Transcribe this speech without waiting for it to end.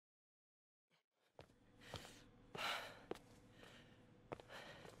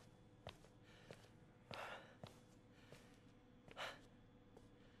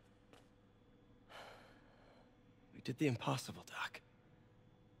We did the impossible, Doc.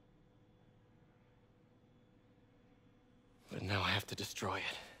 But now I have to destroy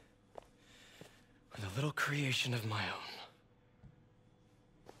it. With a little creation of my own.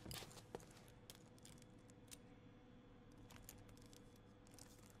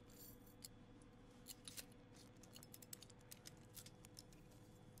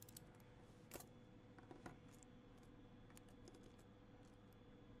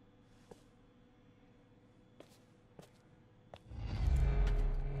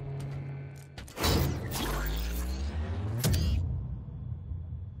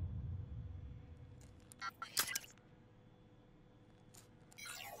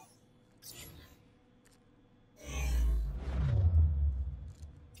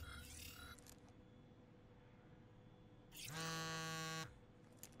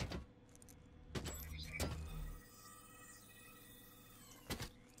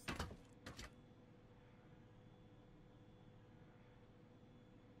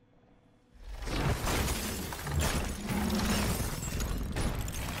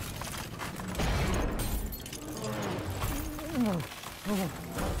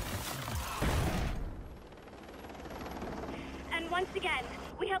 And once again,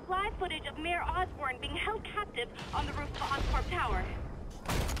 we have live footage of Mayor Osborn being held captive on the roof of Oscorp Tower.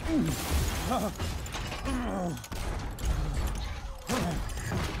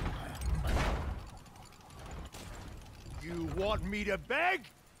 You want me to beg?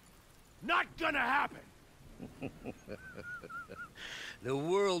 Not gonna happen! The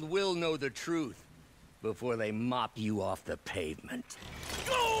world will know the truth before they mop you off the pavement.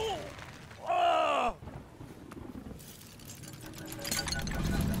 Go! Oh!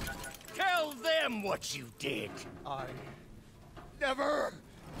 Tell them what you did. I never...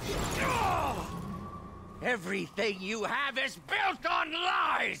 Oh! Everything you have is built on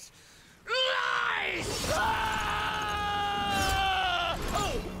lies! Lies! Ah!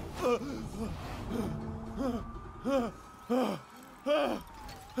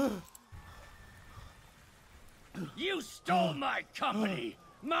 You stole my company,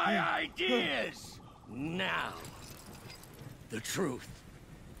 my ideas! Now, the truth.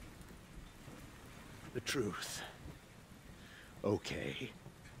 The truth. Okay.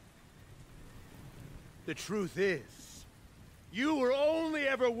 The truth is, you were only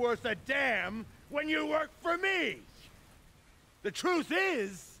ever worth a damn when you worked for me! The truth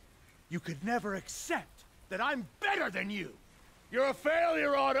is, you could never accept that I'm better than you! You're a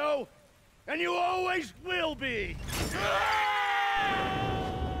failure, Otto! And you always will be!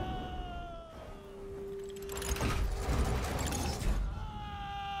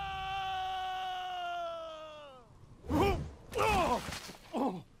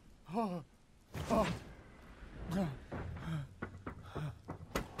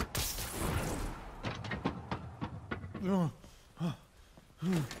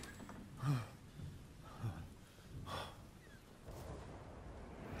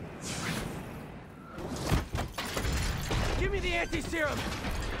 Give me the anti-serum!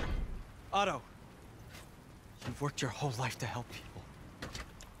 Otto, you've worked your whole life to help people.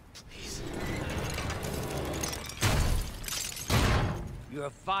 Please. You're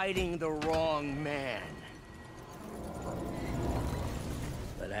fighting the wrong man.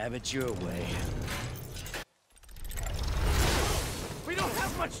 But have it your way. We don't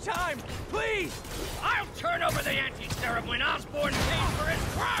have much time! Please! I'll turn over the anti-serum when Osborn pays for his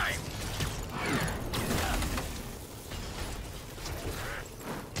crime!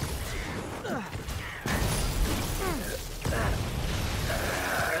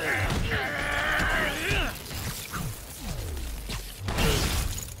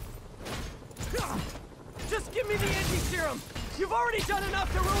 Just give me the anti-serum! You've already done enough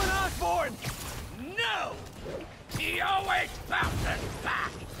to ruin Osborn! No! He always bounces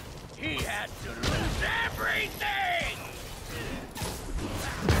back! He had to lose everything!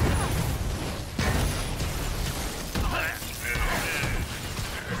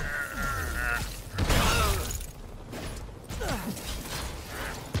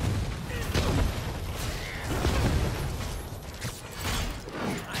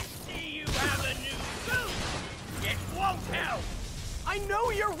 I see you have a new suit! It won't help! I know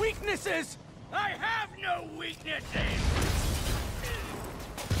your weaknesses! I have no weaknesses!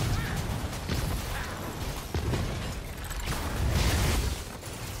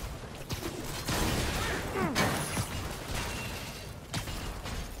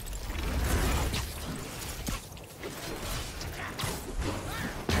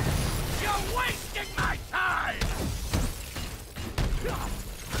 You're wasting my time!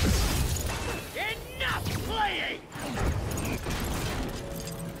 Enough playing!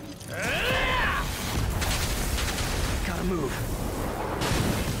 move.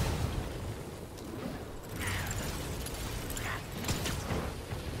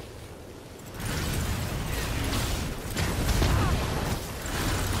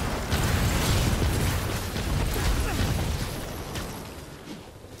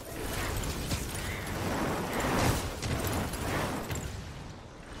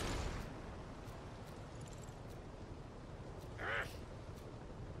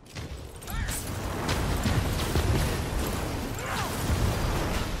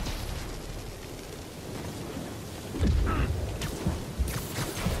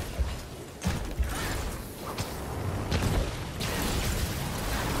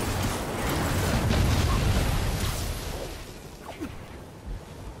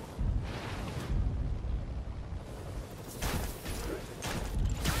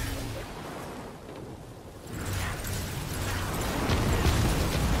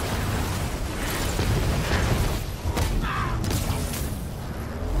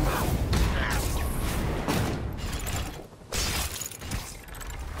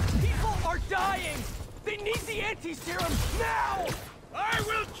 Serum now! I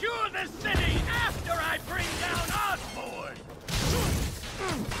will cure the city after I bring down Osborn!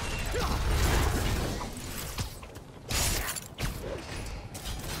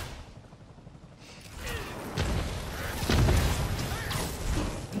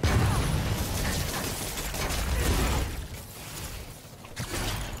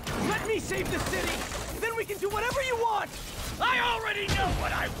 Let me save the city! Then we can do whatever you want! I already know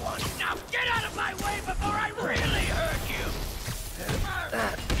what I want! Now get out of my way before I really hurt you!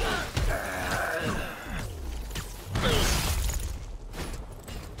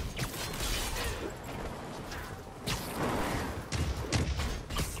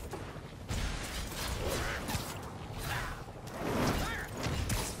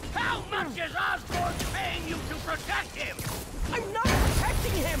 How much is Osborn paying you to protect him? I'm not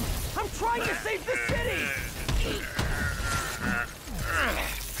protecting him! I'm trying to save the city!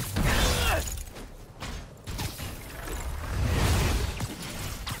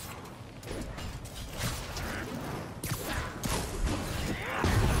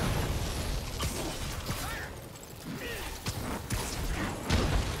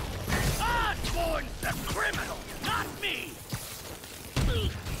 Osborn's the criminal, not me!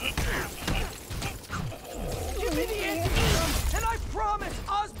 Give me the antidote, and I promise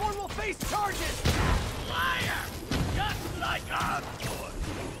Osborn will face charges! Liar! Just like Osborn!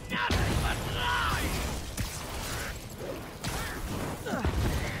 Nothing but lies!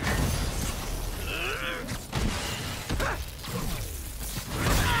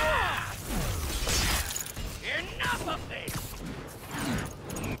 Enough of this!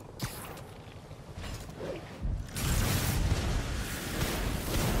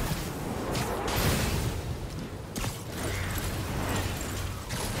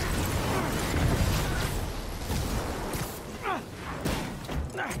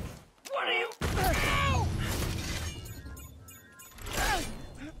 What are you...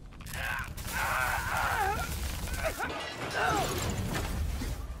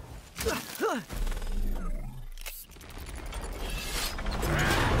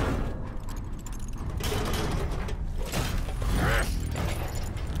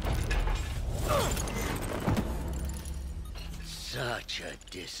 Such a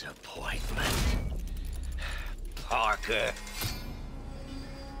disappointment. Parker.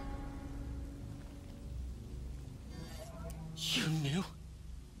 You knew?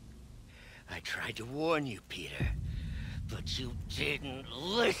 I tried to warn you, Peter, but you didn't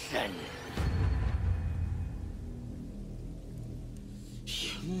listen.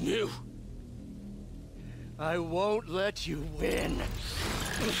 You knew? I won't let you win.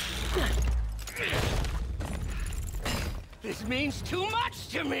 This means too much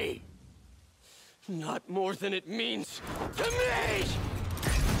to me! Not more than it means to me!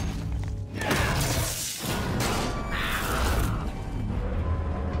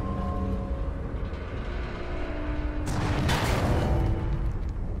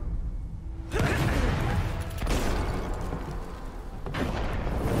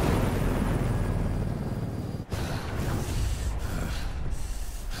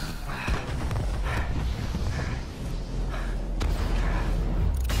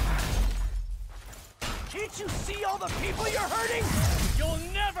 Can't you see all the people you're hurting? You'll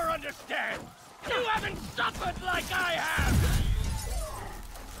never understand! You haven't suffered like I have!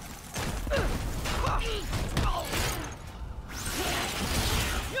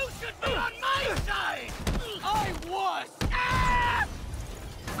 You should be on my side! I was! Ah!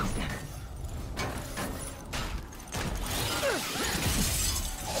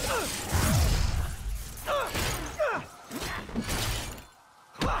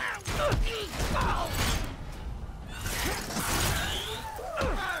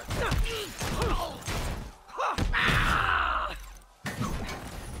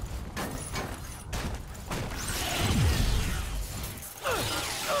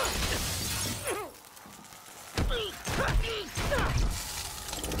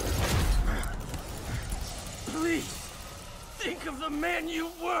 man you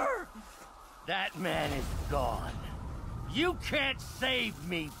were! That man is gone. You can't save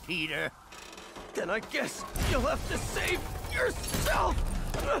me, Peter. Then I guess you'll have to save yourself!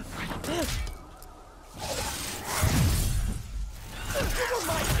 You were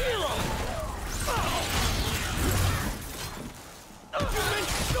my hero! You meant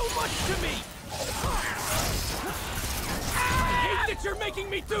so much to me! I hate that you're making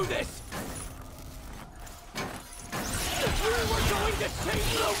me do this! We were going to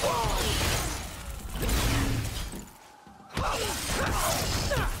change the world!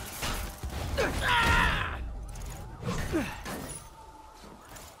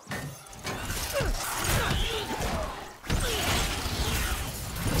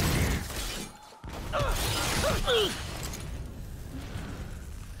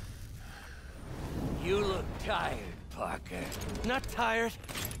 You look tired, Parker. Not tired.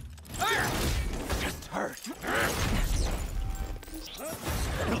 Just hurt.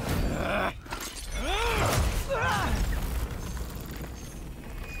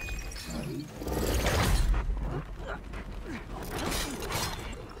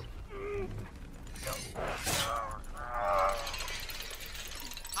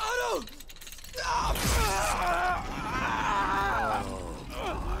 Otto! Stop!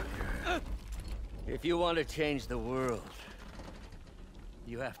 If you want to change the world,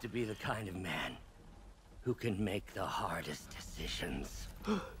 you have to be the kind of man who can make the hardest decisions.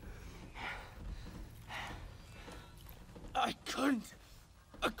 I couldn't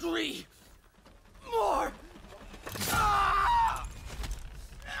agree more! No!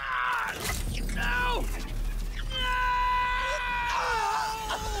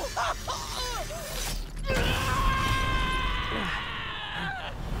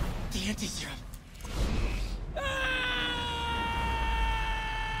 The anti-serum.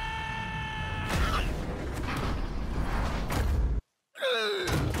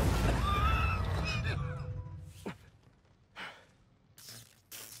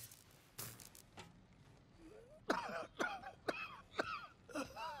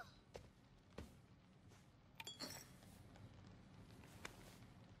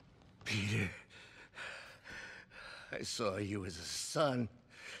 Peter, I saw you as a son.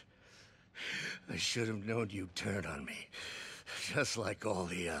 I should have known you'd turn on me, just like all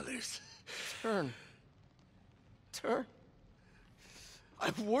the others. Turn.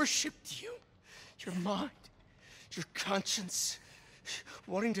 I've worshipped you. Your mind, your conscience,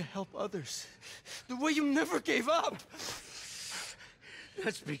 wanting to help others. The way you never gave up.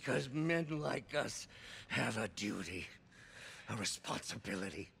 That's because men like us have a duty, a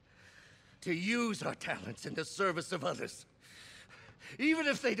responsibility, to use our talents in the service of others. Even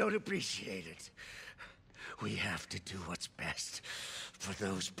if they don't appreciate it, we have to do what's best for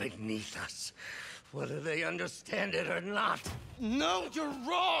those beneath us, whether they understand it or not. No, you're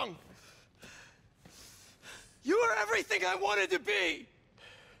wrong! You are everything I wanted to be!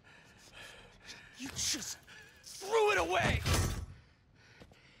 You just threw it away!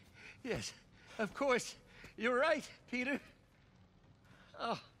 Yes, of course. You're right, Peter.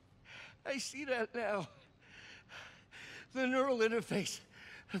 Oh, I see that now. The neural interface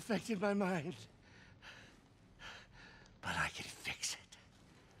affected my mind. But I can fix it.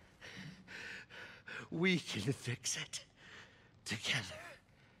 We can fix it. Together.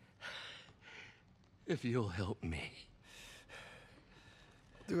 If you'll help me.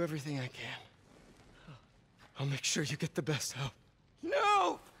 I'll do everything I can. I'll make sure you get the best help.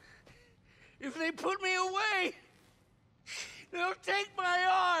 No! If they put me away, they'll take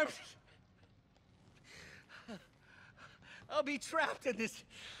my arms. I'll be trapped in this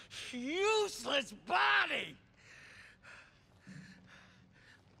useless body.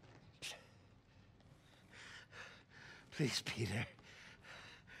 Please, Peter.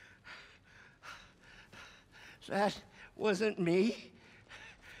 That wasn't me.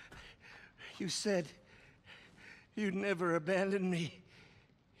 You said you'd never abandon me.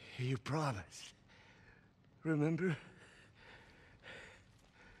 You promised. Remember?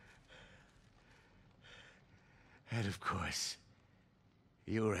 And of course,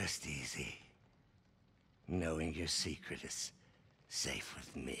 you rest easy, knowing your secret is safe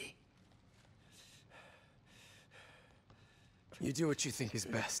with me. You do what you think is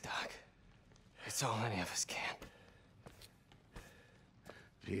best, Doc. It's all any of us can.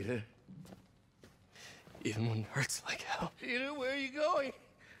 Peter? Even when it hurts like hell. Peter, where are you going?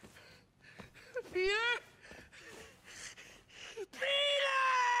 Peter? Peter!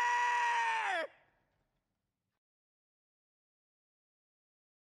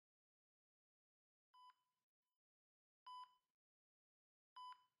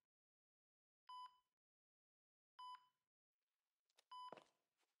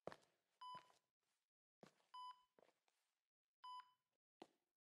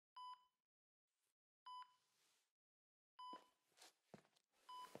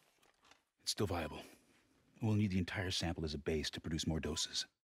 Still viable. We'll need the entire sample as a base to produce more doses.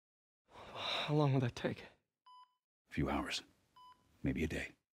 How long will that take? A few hours. Maybe a day.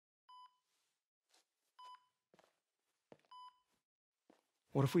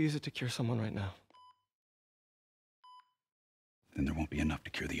 What if we use it to cure someone right now? Then there won't be enough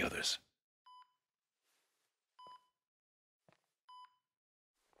to cure the others.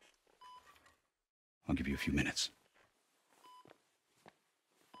 I'll give you a few minutes.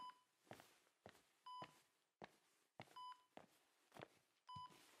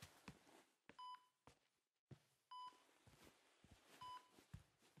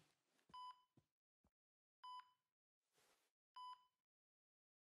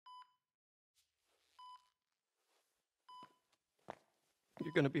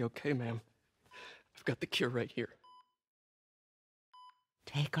 You're gonna be okay, ma'am. I've got the cure right here.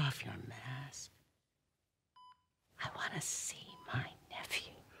 Take off your mask. I want to see my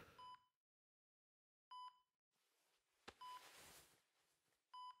nephew.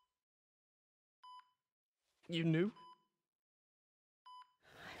 You knew?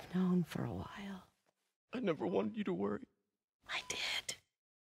 I've known for a while. I never wanted you to worry. I did.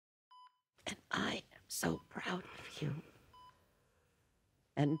 And I am so proud of you.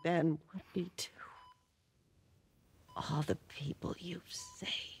 And Ben would be too. All the people you've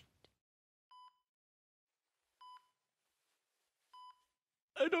saved.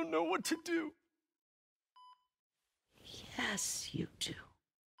 I don't know what to do. Yes, you do.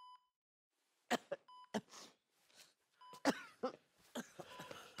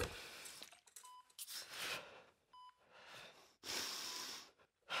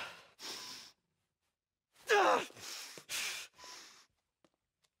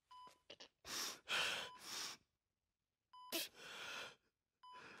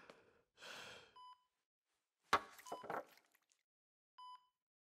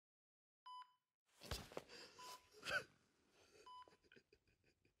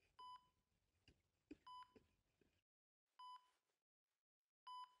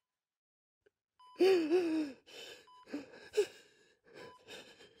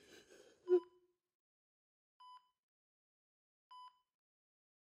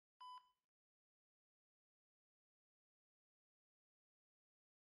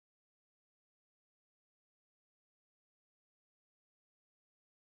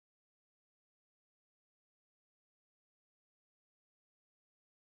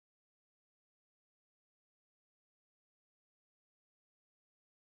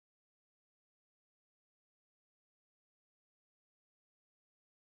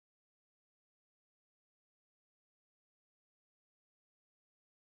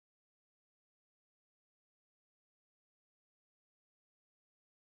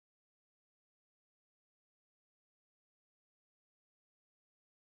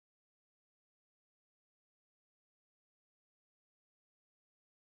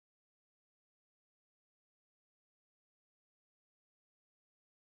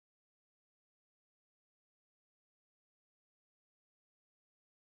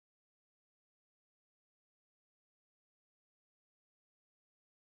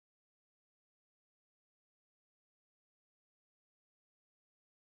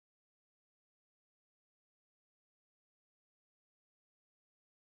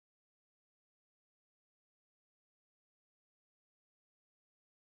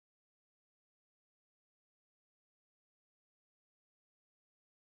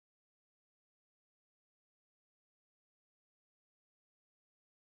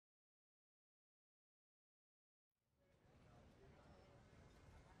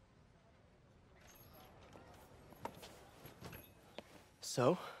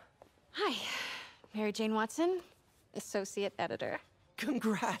 So? Hi, Mary Jane Watson, Associate Editor.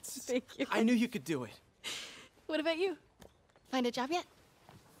 Congrats! Thank you. I knew you could do it. What about you? Find a job yet?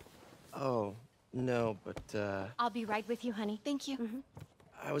 Oh, no, but, I'll be right with you, honey. Thank you.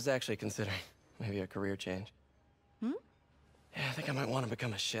 I was actually considering maybe a career change. Hmm? Yeah, I think I might want to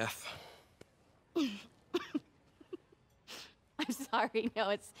become a chef. I'm sorry, no,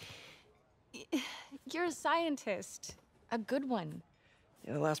 it's... You're a scientist. A good one.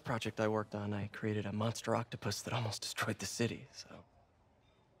 Yeah, the last project I worked on, I created a monster octopus that almost destroyed the city, so...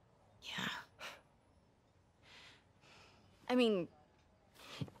 Yeah. I mean,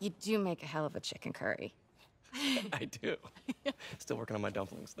 you do make a hell of a chicken curry. I do. Still working on my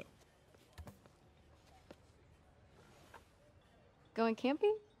dumplings, though. Going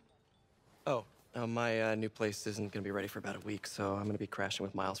camping? Oh, my new place isn't gonna be ready for about a week, so I'm gonna be crashing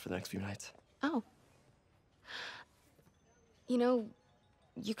with Miles for the next few nights. Oh. You know,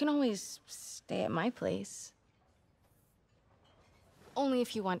 you can always stay at my place. Only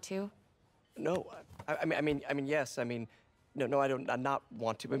if you want to. No, I mean, yes. I mean, no, I don't. I'm not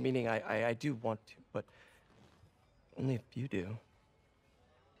want to. Meaning, I do want to, but only if you do.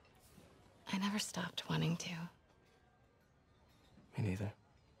 I never stopped wanting to. Me neither.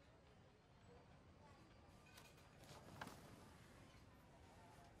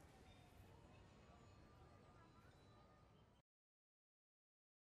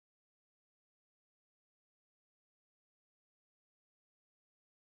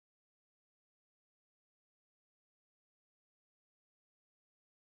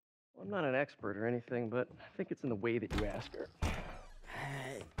 Well, I'm not an expert or anything, but I think it's in the way that you ask her.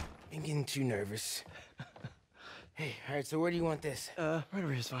 I'm getting too nervous. Hey, all right, so where do you want this? Right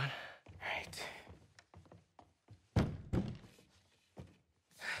over here's fine. All right.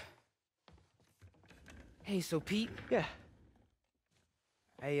 Hey, so Pete? Yeah.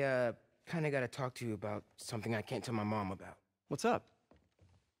 I, kinda gotta talk to you about something I can't tell my mom about. What's up?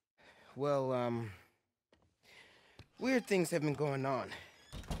 Well, weird things have been going on.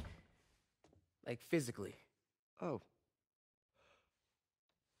 Like, physically. Oh.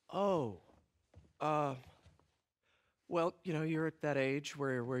 Oh. Well, you know, you're at that age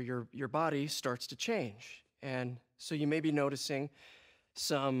where your body starts to change. And so you may be noticing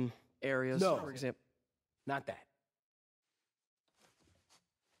some areas, No. for example. Not that.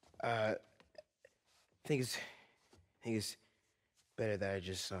 I think it's better that I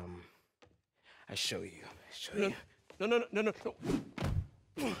just, I show you. No.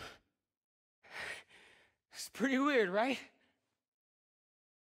 It's pretty weird, right?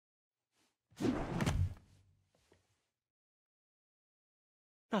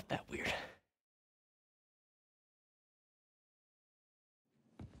 Not that weird.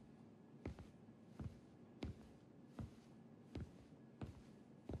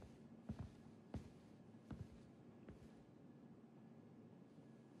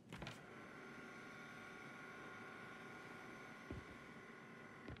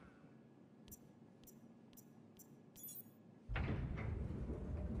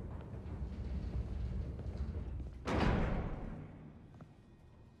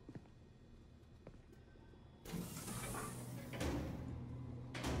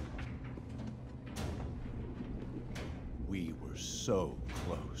 We were so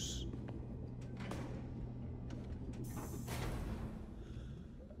close.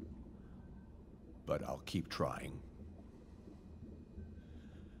 But I'll keep trying.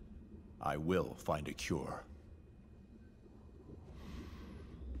 I will find a cure.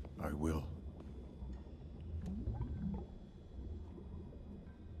 I will.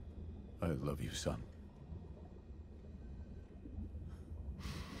 I love you, son.